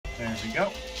There we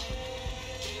go.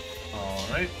 All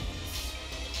right.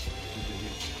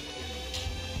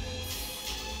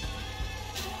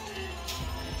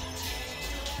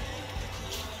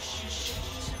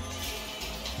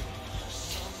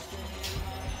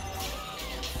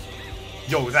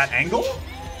 Yo, that angle?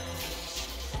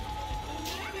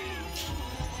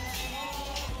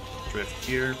 Drift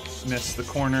here, miss the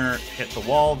corner, hit the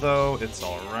wall though, it's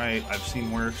alright, I've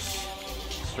seen worse.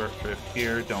 Start drift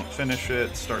here, don't finish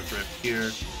it, start drift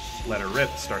here, let her rip,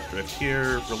 start drift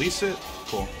here, release it,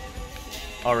 cool.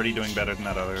 Already doing better than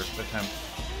that other attempt.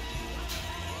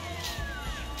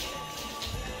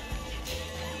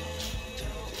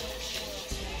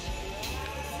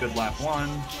 Good lap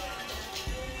one.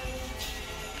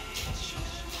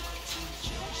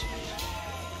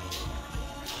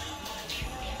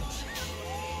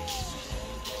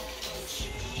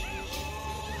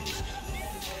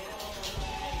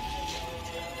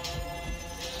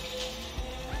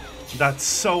 That's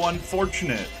so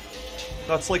unfortunate.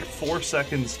 That's like 4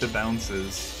 seconds to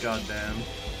bounces. Goddamn.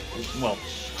 Well,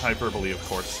 hyperbole, of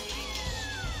course.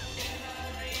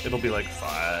 It'll be like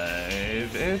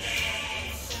 5-ish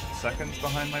seconds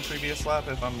behind my previous lap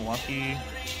if I'm lucky.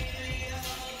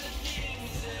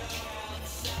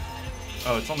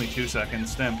 Oh, it's only 2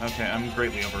 seconds. Damn, okay, I'm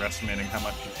greatly overestimating how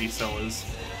much decel is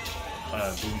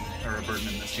a burden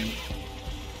in this game.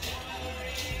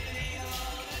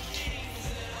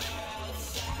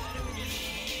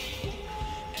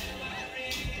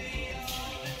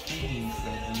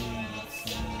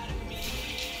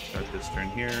 Start this turn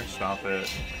here, stop it,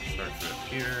 start drift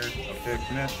here, okay,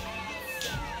 commit.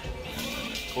 And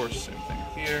then of course, same thing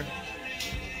here.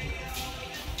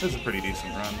 This is a pretty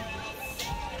decent run.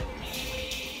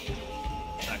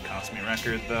 That cost me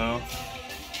record though.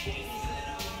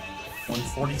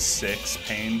 146,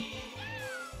 pain.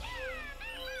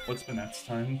 What's Banette's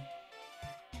time?